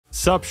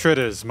Sup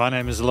Shredders, my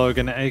name is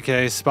Logan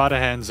aka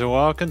Spiderhands and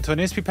welcome to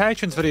an SP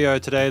Patrons video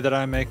today that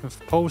I'm making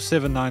for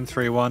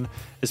Paul7931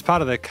 as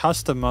part of their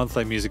custom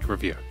monthly music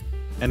review.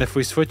 And if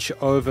we switch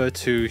over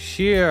to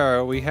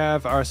here, we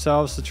have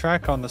ourselves the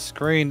track on the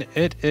screen.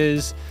 It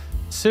is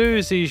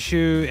Suzy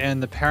Shu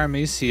and the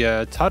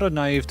Paramecia, titled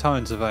Naive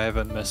Tones, if I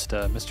haven't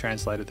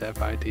mistranslated that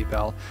by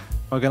D-Bell.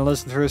 We're going to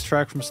listen through this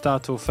track from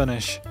start to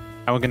finish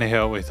and we're going to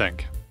hear what we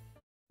think.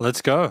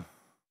 Let's go.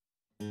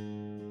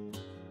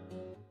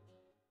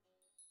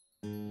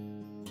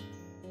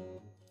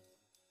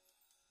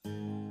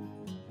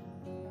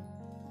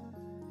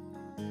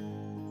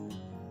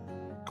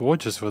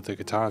 Gorgeous with the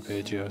guitar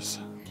arpeggios.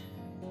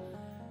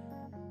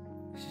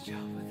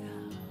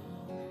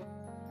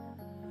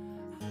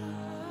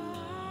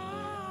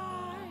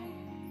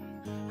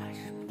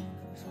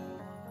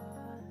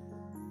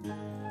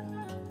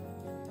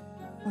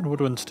 And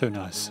woodwind's too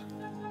nice.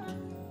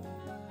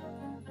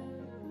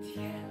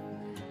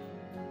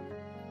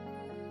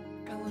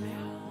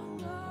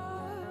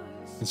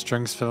 And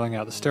strings filling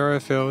out the stereo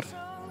field.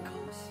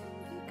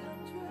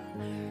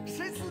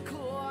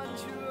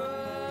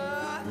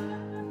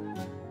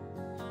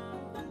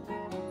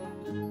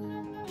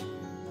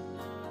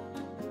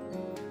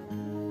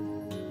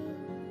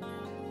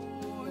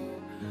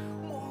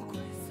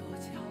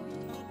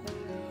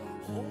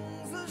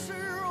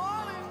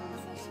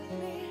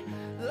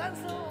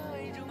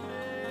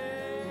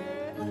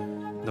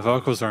 The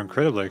vocals are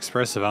incredibly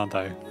expressive, aren't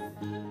they?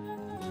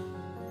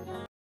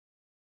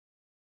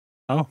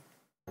 Oh,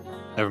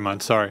 never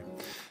mind, sorry.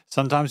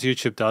 Sometimes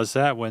YouTube does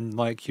that when,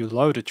 like, you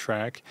load a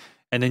track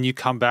and then you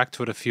come back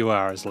to it a few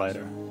hours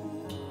later.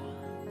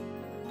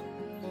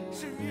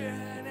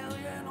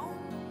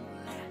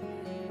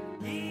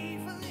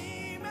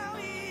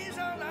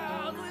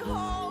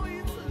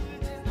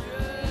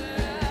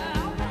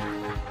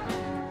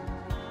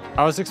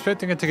 I was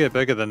expecting it to get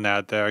bigger than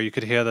that there. You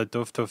could hear the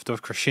doof doof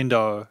doof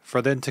crescendo.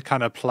 For them to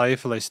kind of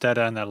playfully stay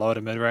down that low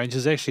to mid range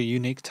is actually a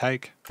unique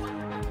take.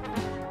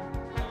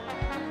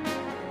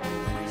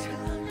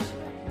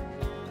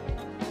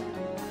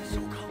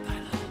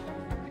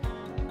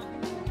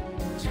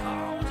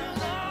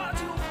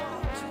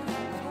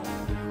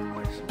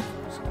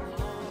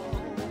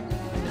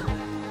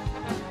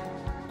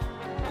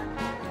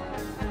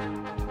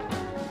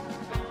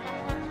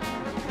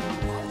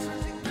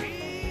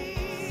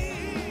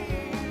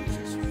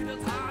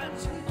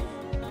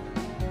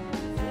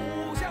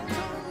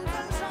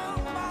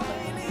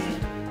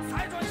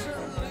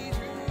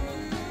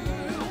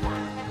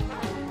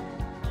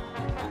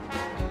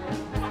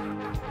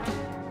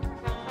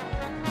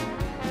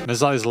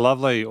 There's like this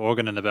lovely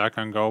organ in the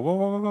background go whoa,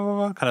 whoa, whoa,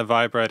 whoa, kind of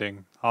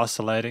vibrating,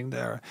 oscillating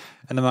there,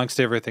 and amongst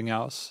everything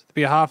else. There'd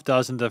be a half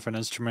dozen different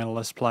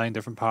instrumentalists playing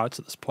different parts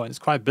at this point. It's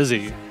quite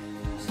busy,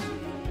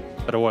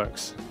 but it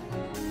works.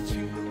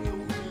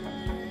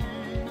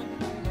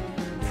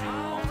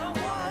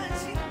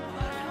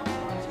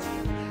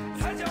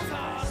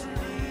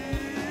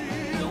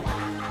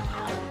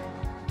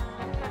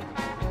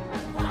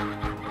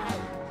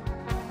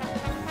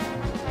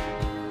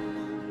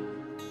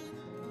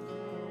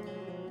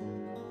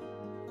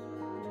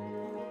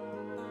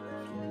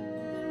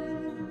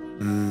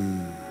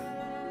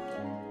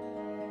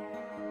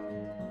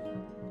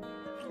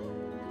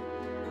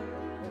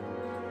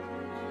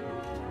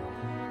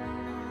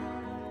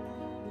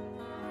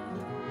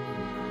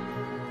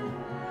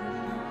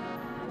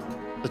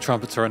 The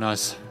trumpets are a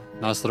nice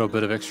little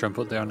bit of extra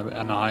input there on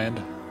the high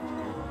end.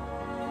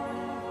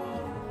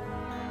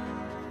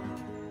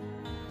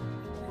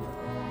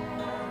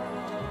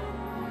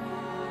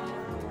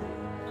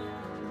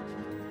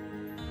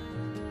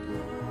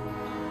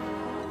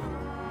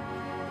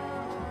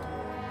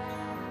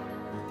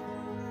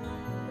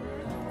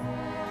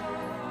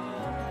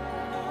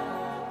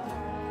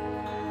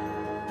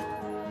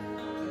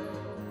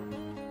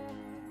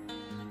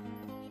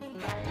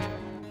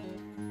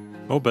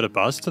 A little bit of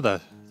buzz to the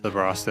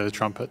brass there, the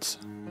trumpets.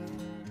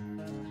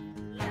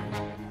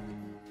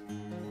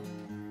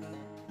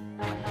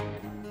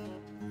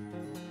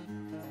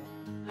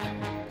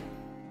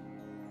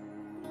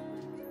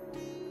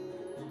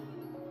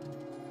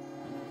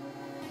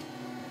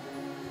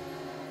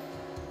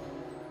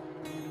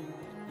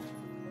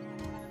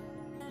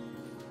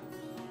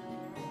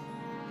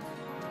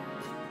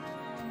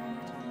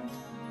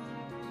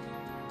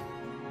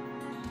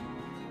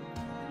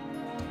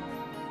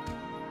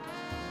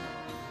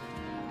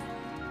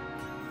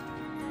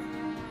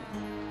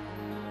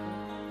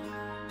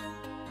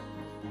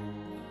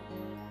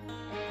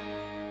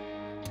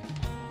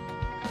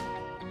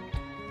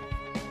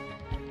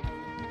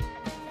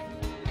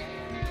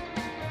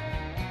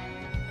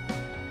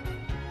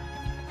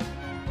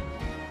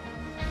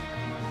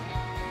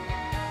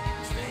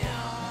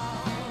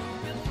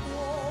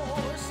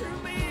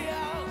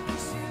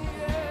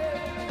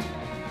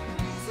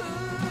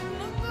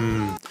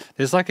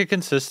 There's like a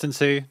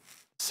consistency.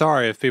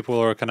 Sorry if people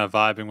are kind of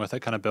vibing with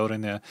it, kind of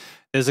building there.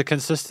 There's a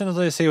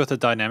consistency with it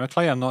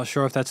dynamically. I'm not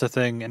sure if that's a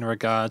thing in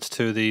regards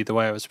to the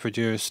way it was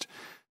produced.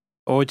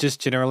 or just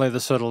generally the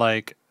sort of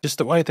like, just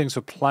the way things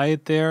were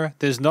played there.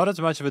 There's not as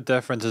much of a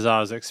difference as I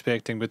was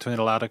expecting between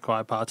the loud and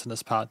quiet parts in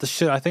this part.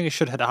 I think it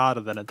should hit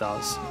harder than it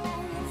does.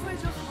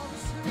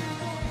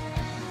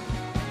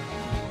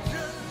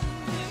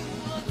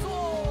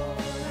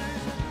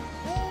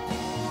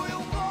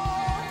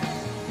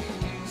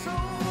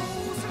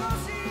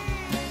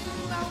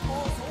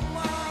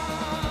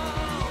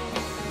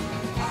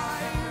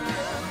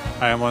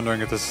 I am wondering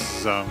if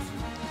this has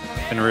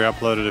been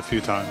re-uploaded a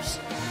few times.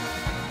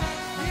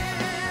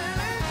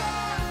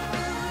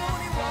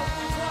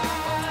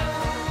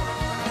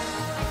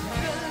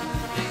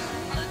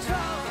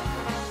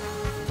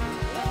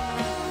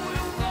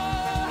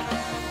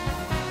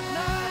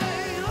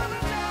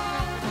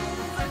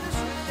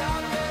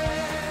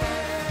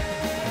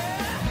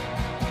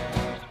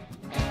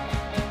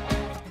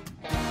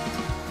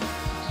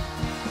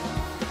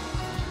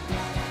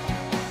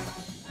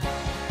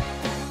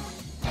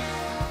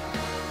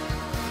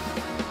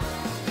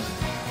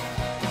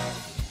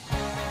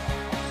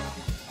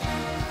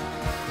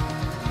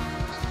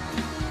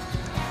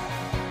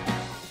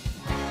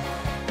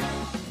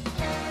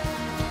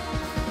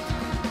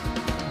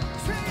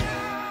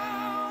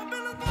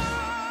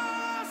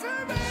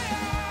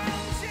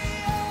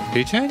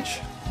 Key change?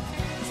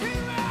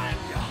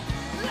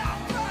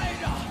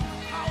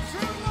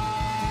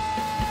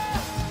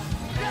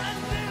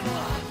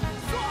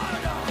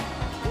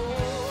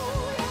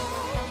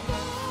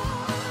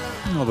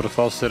 A little bit of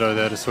falsetto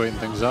there to sweeten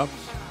things up.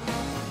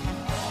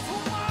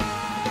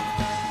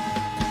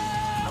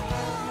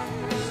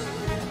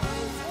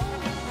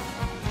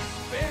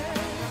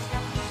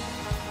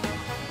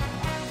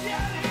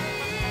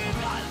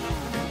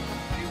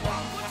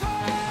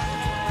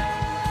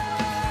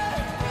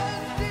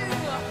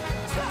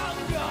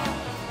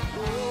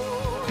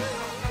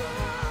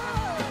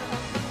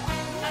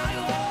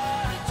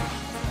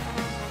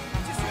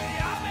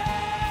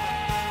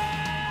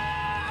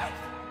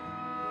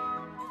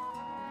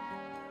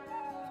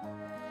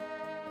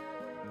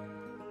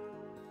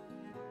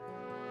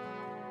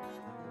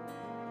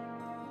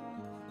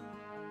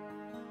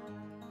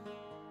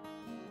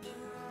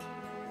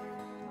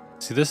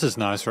 See, this is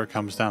nice where it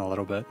comes down a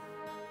little bit.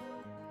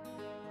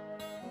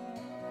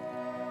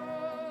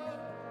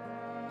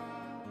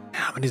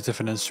 How many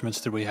different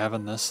instruments did we have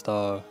in this,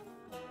 though?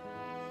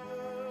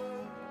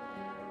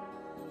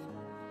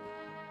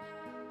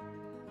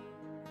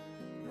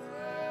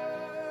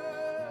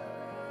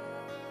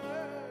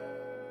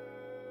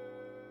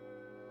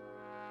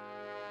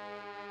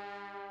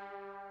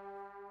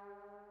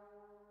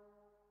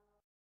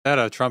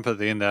 That trumpet at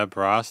the end, that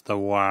brass, the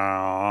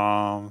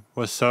wow,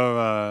 was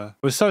so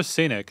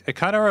scenic. It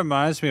kind of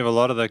reminds me of a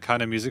lot of the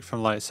kind of music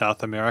from like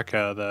South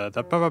America,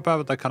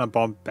 the kind of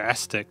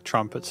bombastic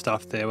trumpet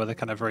stuff there, where they're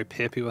kind of very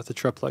peppy with the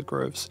triplet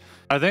grooves.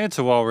 I think it's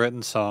a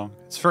well-written song.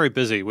 It's very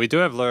busy. We do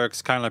have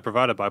lyrics kindly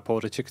provided by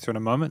Paul to check through in a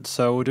moment,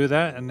 so we'll do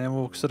that, and then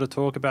we'll sort of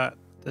talk about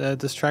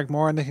this track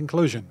more in the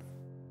conclusion.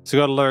 So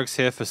we got lyrics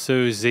here for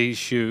Su Z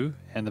Shu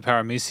and the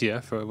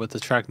Paramecia with the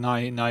track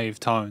Naive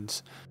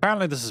Tones.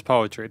 Apparently this is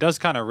poetry. It does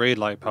kind of read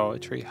like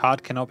poetry.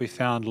 Heart cannot be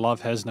found,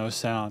 love has no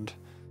sound.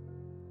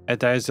 At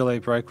days early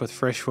break with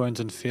fresh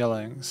wounds and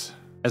feelings.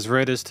 As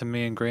red is to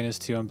me and green is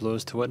to you and blue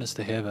is to witness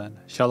to heaven.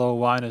 Shallow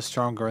wine is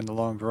stronger and the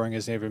long brewing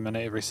is every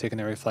minute, every second,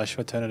 every flash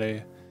of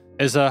eternity.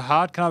 Is a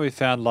heart cannot be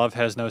found, love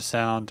has no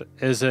sound.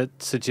 Is it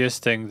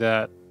suggesting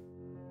that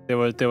there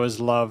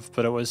was love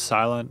but it was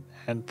silent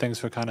and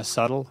things were kind of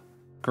subtle?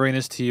 Green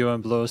is to you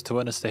and blue is to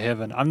witness to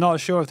heaven. I'm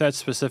not sure if that's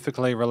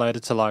specifically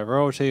related to like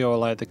royalty or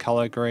like the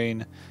color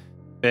green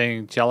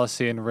being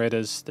jealousy and red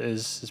is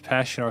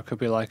passion, or it could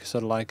be like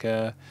sort of like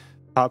a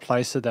part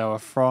place that they were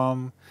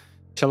from.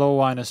 Shallow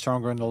wine is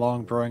stronger and the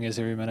long brewing is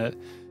every minute.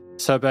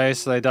 So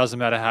basically it doesn't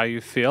matter how you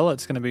feel,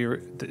 it's going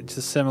to be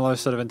just similar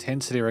sort of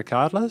intensity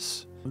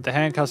regardless. The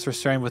handcuffs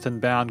restrained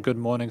within bound, good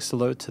morning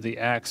salute to the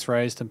axe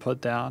raised and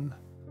put down.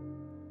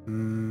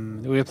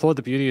 We applaud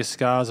the beauty of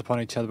scars upon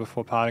each other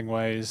before parting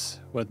ways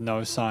with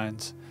no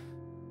signs.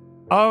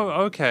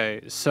 Oh,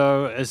 okay.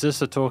 So is this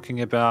talking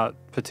about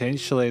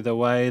potentially the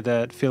way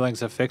that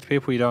feelings affect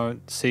people? You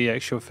don't see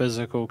actual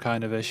physical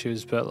kind of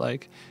issues, but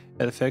like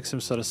it affects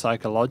them sort of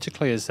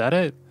psychologically. Is that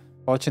it?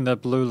 Watching the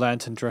blue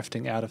lantern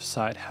drifting out of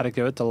sight. How to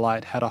give it the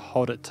light. How to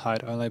hold it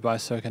tight. Only by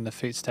so can the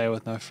feet stay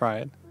with no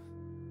fright.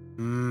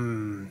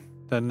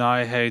 The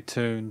Nai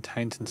tune,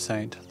 taint and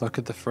saint. Look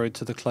at the fruits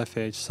of the cliff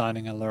edge,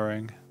 signing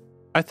alluring.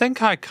 I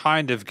think I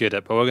kind of get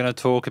it, but we're going to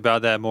talk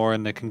about that more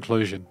in the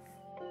conclusion.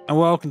 And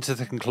welcome to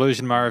the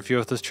conclusion, my review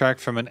of this track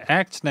from an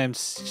act named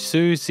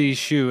Su Z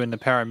Shu and the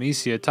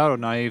Paramecia,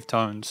 titled Naive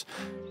Tones.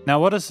 Now,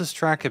 what is this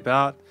track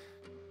about?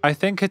 I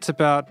think it's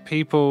about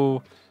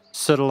people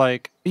sort of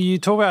like, you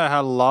talk about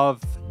how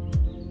love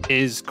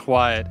is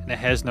quiet and it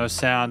has no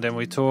sound, and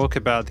we talk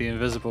about the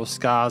invisible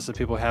scars that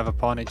people have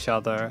upon each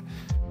other,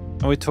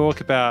 and we talk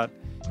about,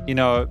 you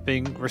know,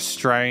 being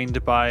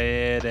restrained by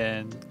it,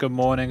 and good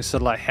morning,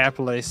 sort of like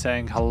happily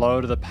saying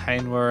hello to the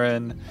pain we're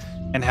in,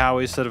 and how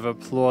we sort of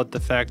applaud the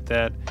fact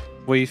that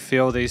we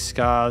feel these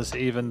scars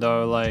even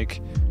though like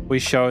we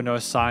show no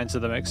signs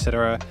of them,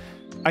 etc.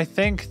 I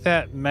think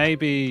that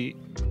maybe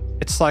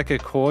it's like a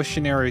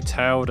cautionary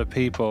tale to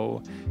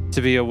people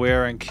to be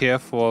aware and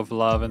careful of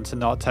love and to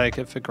not take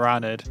it for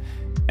granted.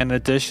 In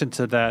addition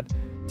to that,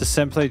 to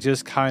simply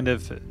just kind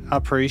of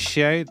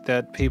appreciate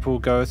that people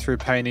go through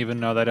pain even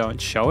though they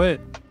don't show it.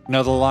 You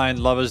know, the line,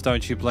 lovers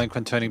don't you blink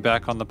when turning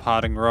back on the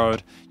parting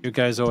road, your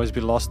gaze always be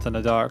lost in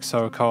the dark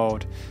so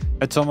cold.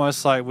 It's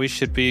almost like we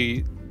should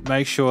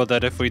make sure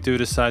that if we do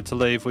decide to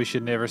leave, we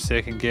should never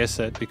second guess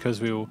it, because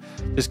we will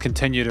just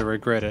continue to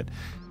regret it.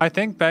 I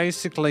think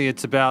basically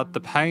it's about the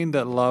pain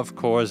that love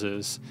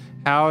causes,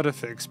 how it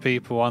affects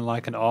people on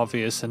like an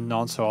obvious and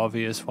not so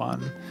obvious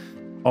one.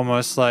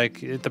 Almost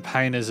like the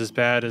pain is as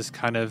bad as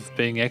kind of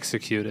being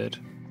executed.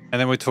 And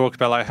then we talk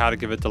about like how to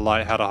give it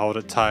delight, how to hold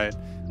it tight.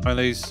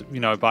 Only, you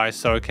know, by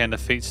so can the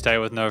feet stay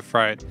with no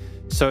fright.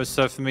 So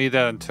for me,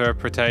 that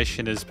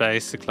interpretation is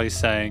basically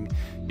saying,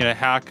 you know,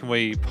 how can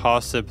we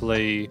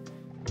possibly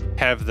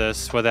have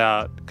this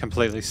without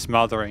completely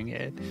smothering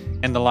it?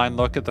 And the line,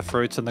 look at the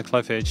fruits on the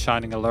cliff edge,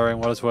 shining alluring,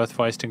 what is worth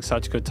wasting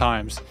such good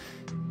times?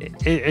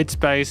 It's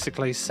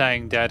basically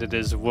saying that it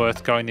is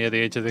worth going near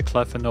the edge of the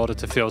cliff in order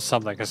to feel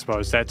something, I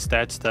suppose. That's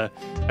the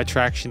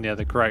attraction there,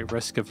 the great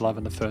risk of love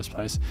in the first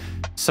place.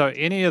 So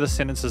any of the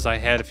sentences I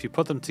had, if you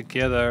put them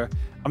together,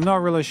 I'm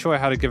not really sure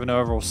how to give an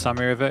overall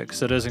summary of it,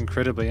 because it is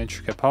incredibly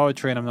intricate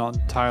poetry, and I'm not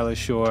entirely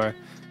sure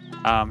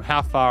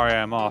how far I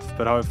am off,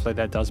 but hopefully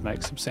that does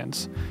make some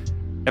sense.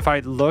 If I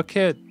look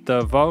at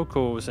the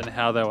vocals and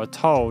how they were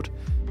told,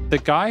 the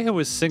guy who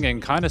was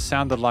singing kind of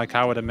sounded like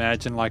I would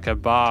imagine like a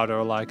bard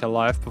or like a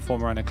live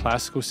performer in a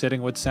classical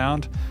setting would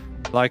sound.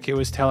 Like he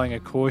was telling a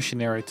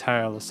cautionary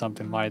tale or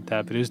something like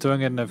that, but he was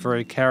doing it in a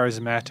very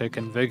charismatic,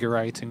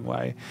 invigorating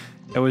way.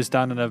 It was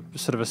done in a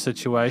sort of a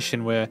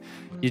situation where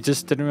you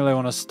just didn't really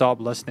want to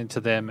stop listening to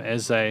them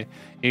as they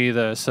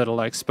either sort of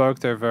like spoke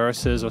their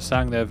verses or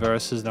sang their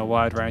verses in a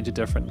wide range of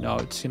different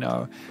notes, you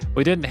know.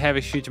 We didn't have a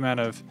huge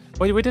amount of,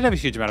 well, we did have a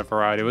huge amount of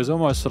variety. It was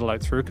almost sort of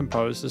like through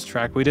composers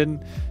track. We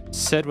didn't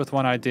sit with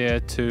one idea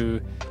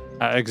to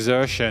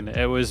exertion.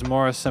 It was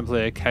more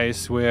simply a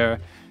case where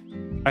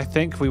I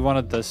think we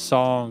wanted the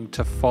song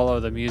to follow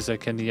the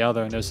music in the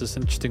other, and there's this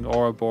interesting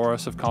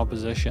Ouroboros of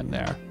composition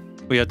there.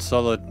 We had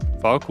solid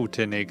vocal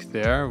technique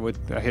there,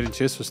 with our head and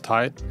chest was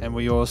tight, and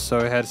we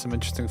also had some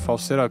interesting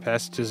falsetto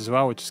passages as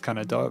well, which is kind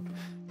of dope.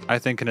 I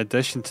think in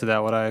addition to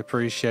that, what I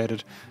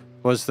appreciated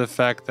was the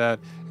fact that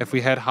if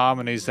we had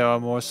harmonies, they were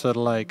more sort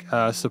of like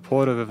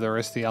supportive of the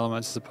rest of the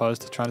elements, as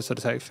opposed to trying to sort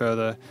of take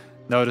further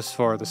notice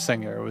for the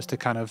singer. It was to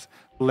kind of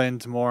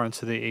blend more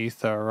into the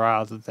ether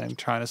rather than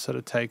trying to sort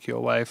of take you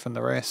away from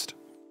the rest.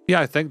 Yeah,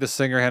 I think the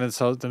singer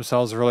handled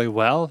themselves really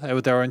well. They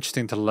were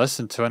interesting to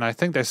listen to, and I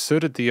think they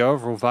suited the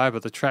overall vibe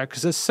of the track,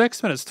 because it's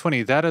 6 minutes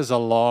 20. That is a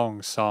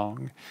long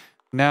song.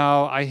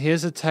 Now, I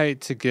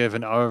hesitate to give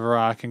an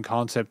overarching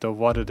concept of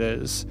what it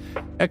is.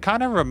 It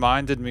kind of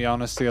reminded me,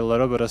 honestly, a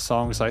little bit of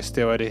songs like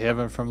Stairway to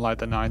Heaven from like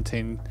the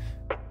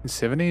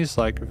 1970s,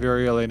 like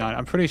very early 90s.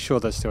 I'm pretty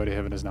sure that Stairway to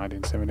Heaven is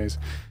 1970s.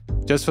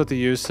 Just with the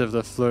use of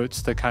the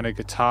flutes, the kind of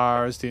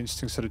guitars, the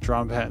interesting sort of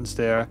drum patterns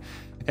there.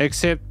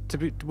 Except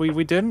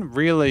we didn't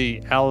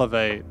really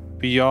elevate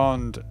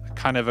beyond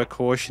kind of a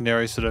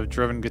cautionary sort of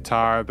driven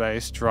guitar,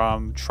 bass,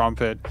 drum,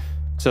 trumpet,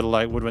 sort of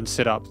like woodwind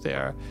setup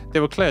there.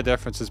 There were clear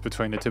differences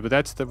between the two, but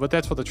that's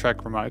what the track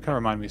kind of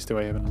reminded me of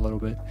Stairway to Heaven a little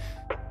bit.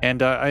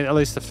 And at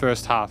least the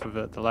first half of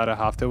it, the latter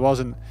half, there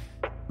wasn't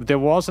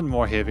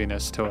more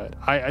heaviness to it.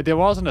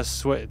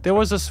 There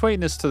was a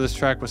sweetness to this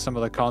track with some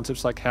of the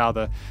concepts, like how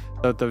the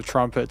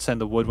trumpets and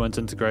the woodwinds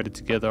integrated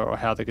together, or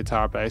how the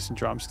guitar, bass, and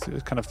drums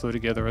kind of flew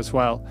together as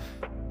well.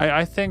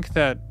 I think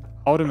that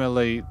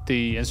ultimately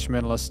the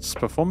instrumentalists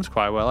performed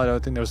quite well. I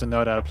don't think there was a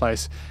note out of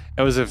place.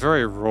 It was a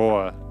very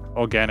raw,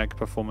 organic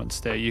performance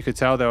there. You could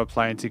tell they were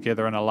playing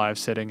together in a live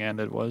setting, and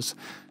it was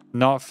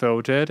not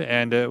filtered,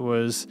 and it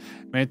was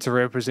meant to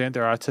represent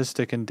their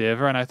artistic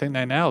endeavor, and I think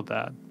they nailed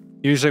that.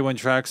 Usually when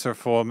tracks are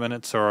 4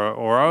 minutes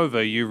or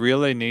over, you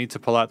really need to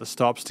pull out the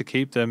stops to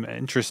keep them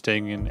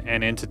interesting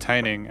and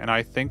entertaining. And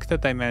I think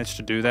that they managed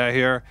to do that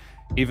here,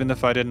 even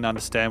if I didn't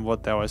understand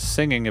what they were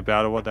singing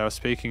about or what they were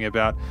speaking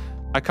about.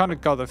 I kind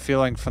of got the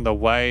feeling from the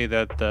way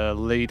that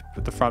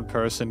the front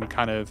person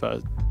kind of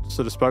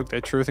sort of spoke their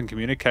truth and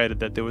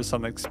communicated that there was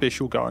something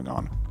special going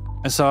on.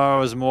 And so I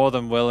was more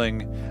than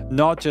willing,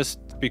 not just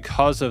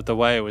because of the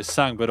way it was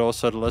sung, but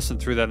also to listen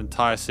through that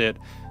entire set.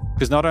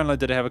 Because not only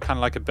did it have a kind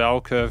of like a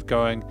bell curve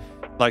going,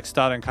 like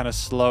starting kind of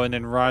slow and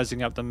then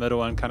rising up the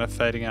middle and kind of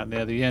fading out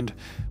near the end,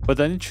 but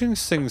the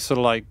interesting sort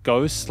of like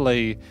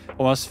ghostly,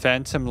 almost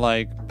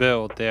phantom-like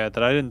build there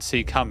that I didn't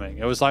see coming.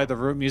 It was like the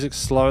root music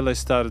slowly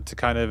started to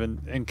kind of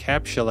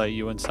encapsulate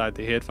you inside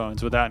the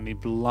headphones without any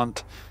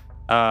blunt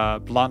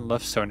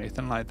lifts or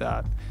anything like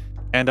that.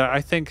 And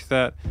I think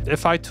that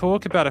if I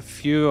talk about a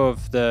few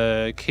of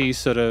the key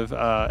sort of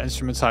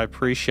instruments I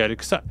appreciated,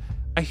 because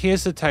I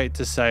hesitate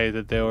to say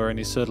that there were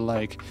any sort of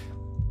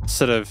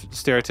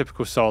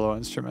stereotypical solo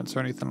instruments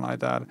or anything like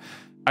that.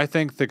 I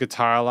think the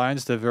guitar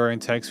lines, the varying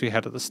takes we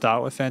had at the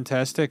start were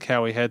fantastic.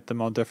 How we had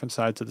them on different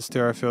sides of the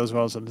stereo field as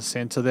well as in the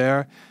center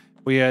there.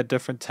 We had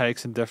different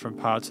takes in different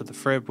parts of the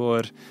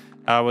fretboard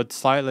with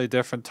slightly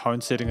different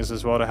tone settings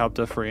as well to help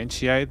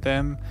differentiate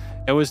them.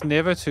 It was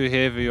never too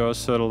heavy or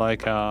sort of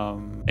like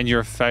in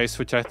your face,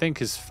 which I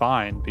think is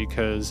fine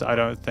because I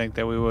don't think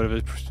that we would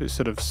have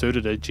sort of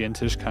suited a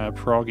gentish kind of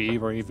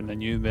proggy or even a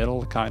new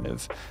metal kind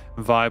of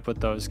vibe with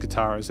those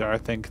guitars there. I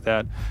think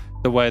that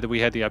the way that we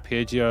had the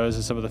arpeggios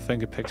and some of the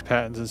fingerpicked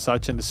patterns and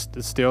such, and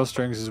the steel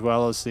strings as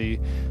well as the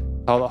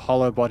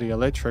hollow body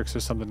electrics or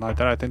something like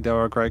that, I think they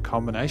were a great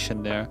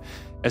combination there.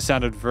 It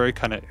sounded very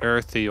kind of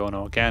earthy and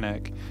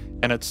organic,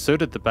 and it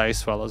suited the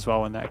bass well as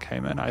well when that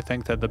came in. I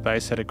think that the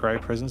bass had a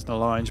great presence in the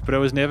low range, but it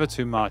was never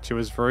too much. It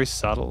was very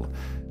subtle.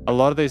 A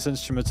lot of these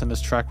instruments in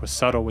this track were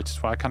subtle, which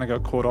is why I kind of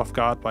got caught off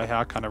guard by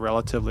how kind of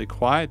relatively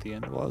quiet the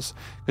end was,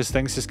 because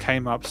things just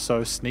came up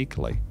so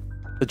sneakily.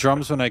 The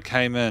drums, when they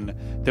came in,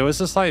 there was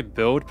this like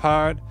build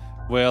part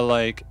where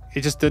like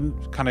it just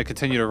didn't kind of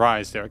continue to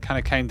rise there. It kind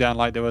of came down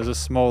like there was a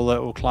small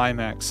little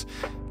climax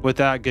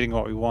without getting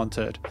what we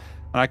wanted.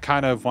 And I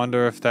kind of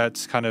wonder if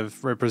that's kind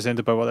of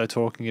represented by what they're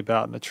talking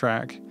about in the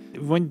track.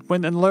 When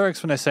in the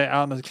lyrics, when they say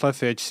out on the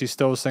cliff edge, she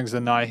still sings the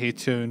Nighy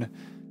tune,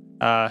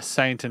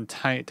 Saint and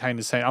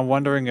Tainted Saint. I'm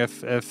wondering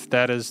if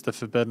that is the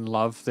forbidden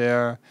love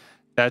there.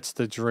 That's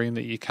the dream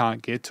that you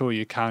can't get to or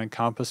you can't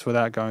encompass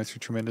without going through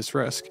tremendous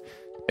risk.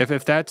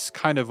 If that's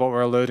kind of what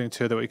we're alluding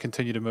to, that we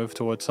continue to move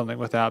towards something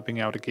without being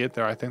able to get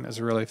there, I think that's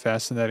a really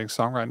fascinating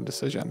songwriting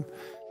decision.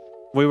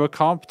 We were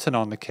competent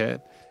on the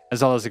kit,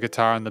 as well as the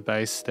guitar and the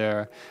bass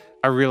there.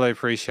 I really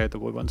appreciate the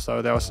woodwinds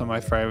though. They were some of my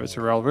favorites.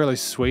 They were really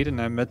sweet in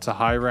their mid to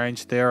high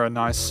range there, a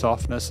nice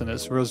softness, and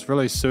it was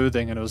really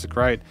soothing, and it was a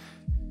great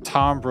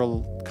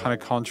timbre kind of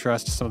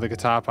contrast to some of the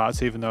guitar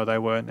parts, even though they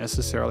weren't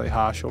necessarily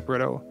harsh or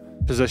brittle.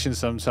 Positions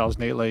themselves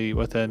neatly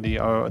within the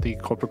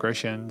chord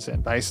progressions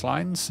and bass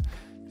lines,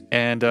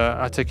 and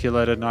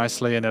articulated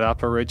nicely in that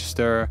upper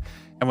register.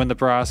 And when the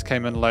brass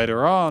came in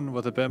later on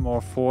with a bit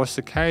more force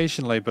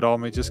occasionally, but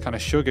only just kind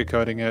of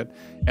sugarcoating it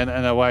in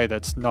a way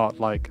that's not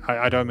like,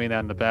 I don't mean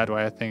that in a bad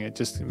way. I think it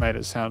just made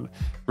it sound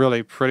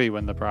really pretty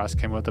when the brass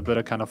came with a bit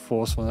of kind of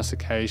forcefulness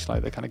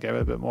occasionally. They kind of gave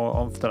it a bit more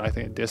oomph that I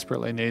think it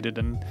desperately needed,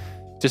 and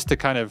just to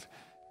kind of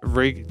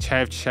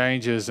have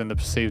changes in the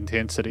perceived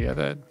intensity of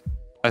it.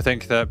 I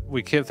think that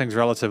we kept things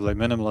relatively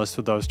minimalist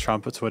with those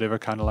trumpets, whatever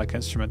kind of like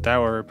instrument they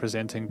were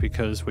representing,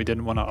 because we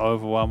didn't want to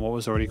overwhelm what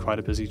was already quite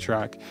a busy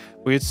track.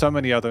 We had so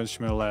many other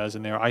instrumental layers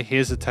in there. I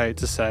hesitate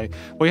to say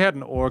we had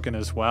an organ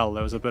as well.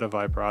 There was a bit of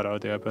vibrato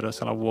there, a bit of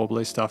kind of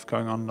wobbly stuff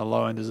going on in the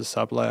low end as a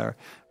sub layer,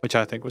 which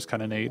I think was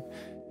kind of neat.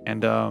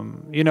 And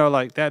you know,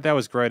 like that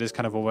was great as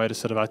kind of a way to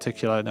sort of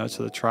articulate notes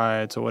of the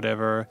triads or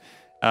whatever.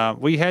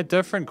 We had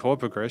different chord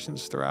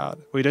progressions throughout.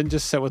 We didn't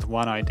just sit with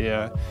one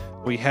idea.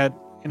 We had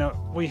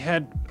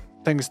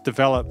things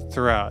developed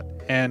throughout,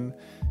 and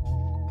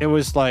it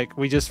was like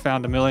we just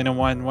found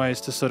 1,000,001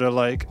 ways to sort of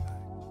like,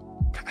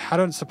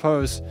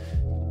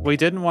 we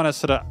didn't want to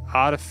sort of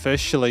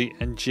artificially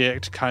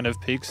inject kind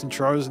of peaks and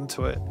troughs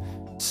into it.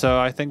 So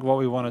I think what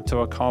we wanted to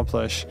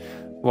accomplish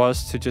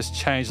was to just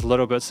change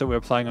little bits that we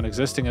were playing on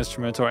existing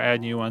instruments or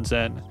add new ones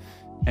in,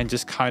 and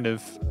just kind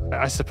of,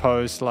 I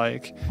suppose,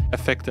 like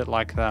affect it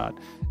like that.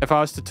 If I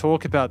was to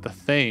talk about the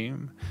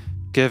theme,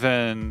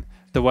 given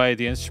the way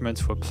the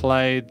instruments were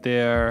played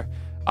there,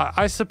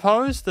 I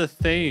suppose the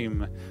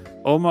theme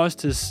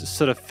almost is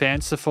sort of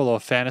fanciful or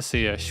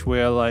fantasy-ish,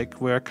 where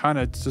like we're kind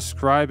of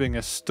describing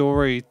a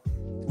story,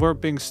 we're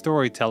being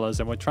storytellers,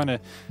 and we're trying to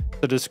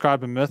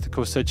describe a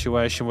mythical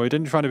situation where we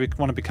didn't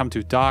want to become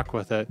too dark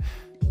with it,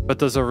 but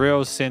there's a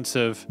real sense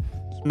of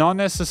not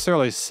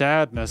necessarily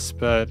sadness,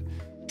 but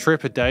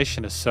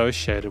trepidation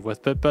associated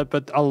with it.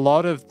 But a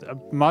lot of,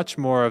 much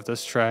more of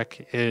this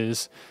track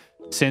is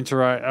centered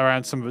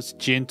around some of its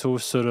gentle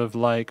sort of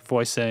like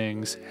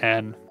voicings,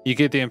 and you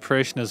get the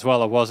impression as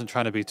well it wasn't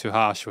trying to be too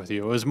harsh with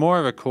you. It was more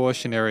of a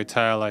cautionary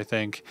tale, I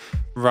think,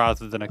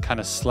 rather than a kind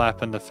of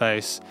slap in the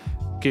face,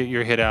 get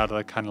your head out of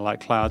the kind of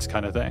like clouds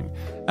kind of thing.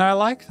 And I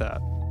like that.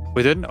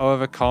 We didn't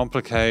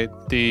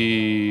overcomplicate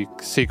the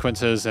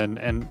sequences and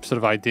sort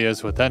of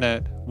ideas within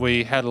it.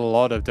 We had a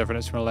lot of different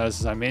instrumental layers,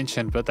 as I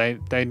mentioned, but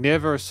they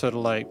never sort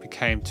of like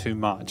became too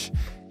much.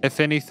 If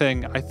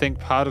anything, I think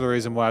part of the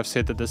reason why I've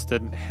said that this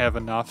didn't have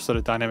enough sort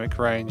of dynamic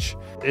range,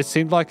 it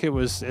seemed like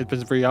it'd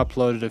been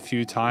re-uploaded a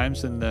few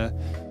times, and the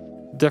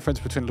difference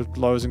between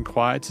lows and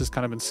quiets has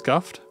kind of been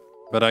scuffed.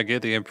 But I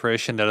get the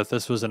impression that if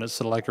this was in its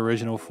sort of like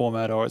original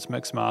format or its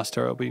mix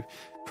master, it'll be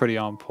pretty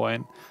on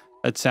point.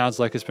 It sounds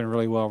like it's been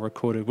really well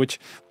recorded, which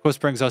of course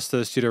brings us to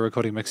the studio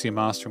recording, mixing and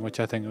mastering, which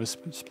I think was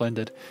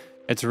splendid.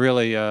 It's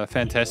really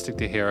fantastic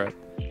to hear it.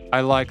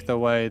 I like the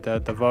way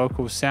that the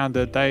vocals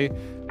sounded. They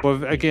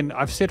were, again,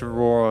 I've said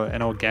raw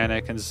and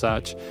organic and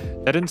such.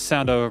 They didn't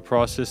sound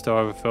over-processed or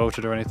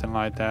over-filtered or anything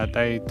like that.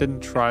 They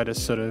didn't try to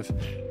sort of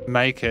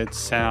make it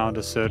sound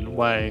a certain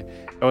way.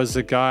 It was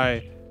the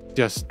guy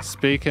just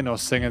speaking or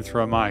singing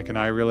through a mic, and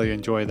I really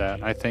enjoy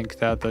that. I think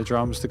that the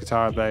drums, the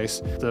guitar, bass,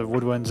 the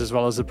woodwinds, as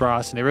well as the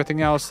brass and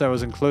everything else that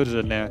was included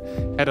in there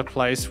had a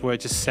place where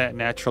it just sat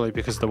naturally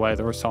because of the way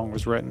the song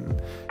was written.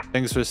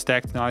 Things were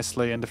stacked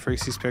nicely in the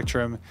frequency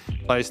spectrum,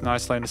 placed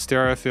nicely in the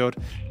stereo field.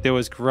 There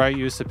was great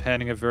use of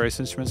panning of various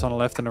instruments on the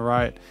left and the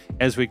right.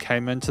 As we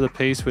came into the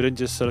piece, we didn't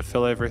just sort of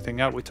fill everything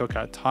up. We took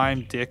our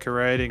time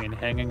decorating and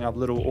hanging up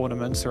little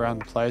ornaments around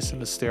the place in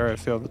the stereo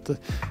field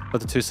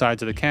with the two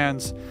sides of the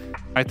cans.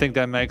 I think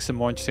that makes it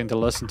more interesting to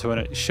listen to, and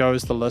it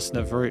shows the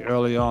listener very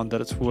early on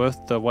that it's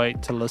worth the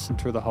wait to listen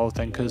through the whole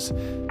thing, because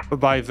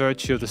by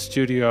virtue of the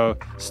studio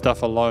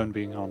stuff alone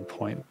being on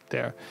point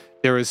there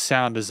is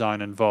sound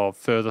design involved,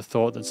 further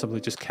thought than simply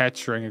just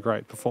capturing a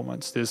great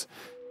performance. There's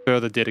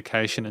further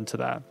dedication into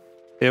that.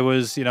 There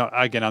was,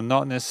 again, I'm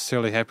not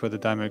necessarily happy with the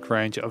dynamic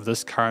range of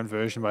this current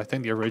version, but I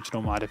think the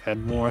original might have had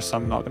more, so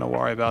I'm not going to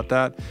worry about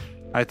that.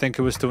 I think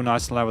it was still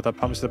nice and loud with the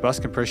pumps, the bus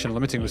compression,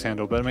 limiting was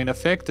handled, but I mean,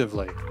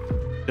 effectively,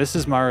 this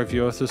is my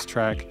review of this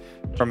track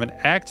from an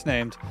act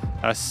named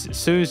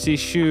Suzy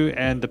Shu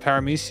and the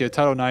Paramecia,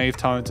 titled Naive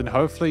Tones, and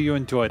hopefully you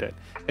enjoyed it.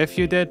 If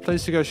you did,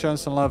 please do go show them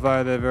some love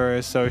via their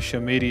various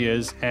social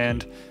medias,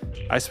 and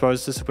I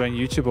suppose this will be on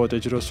YouTube or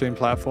digital stream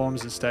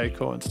platforms, and stay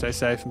cool and stay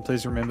safe, and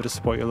please remember to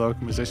support your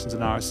local musicians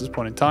and artists at this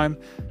point in time,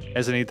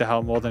 as they need the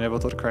help more than ever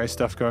with all the crazy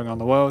stuff going on in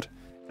the world,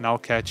 and I'll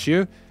catch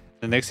you in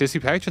the next SC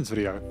Patrons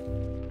video.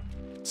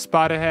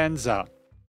 Spiderhands out.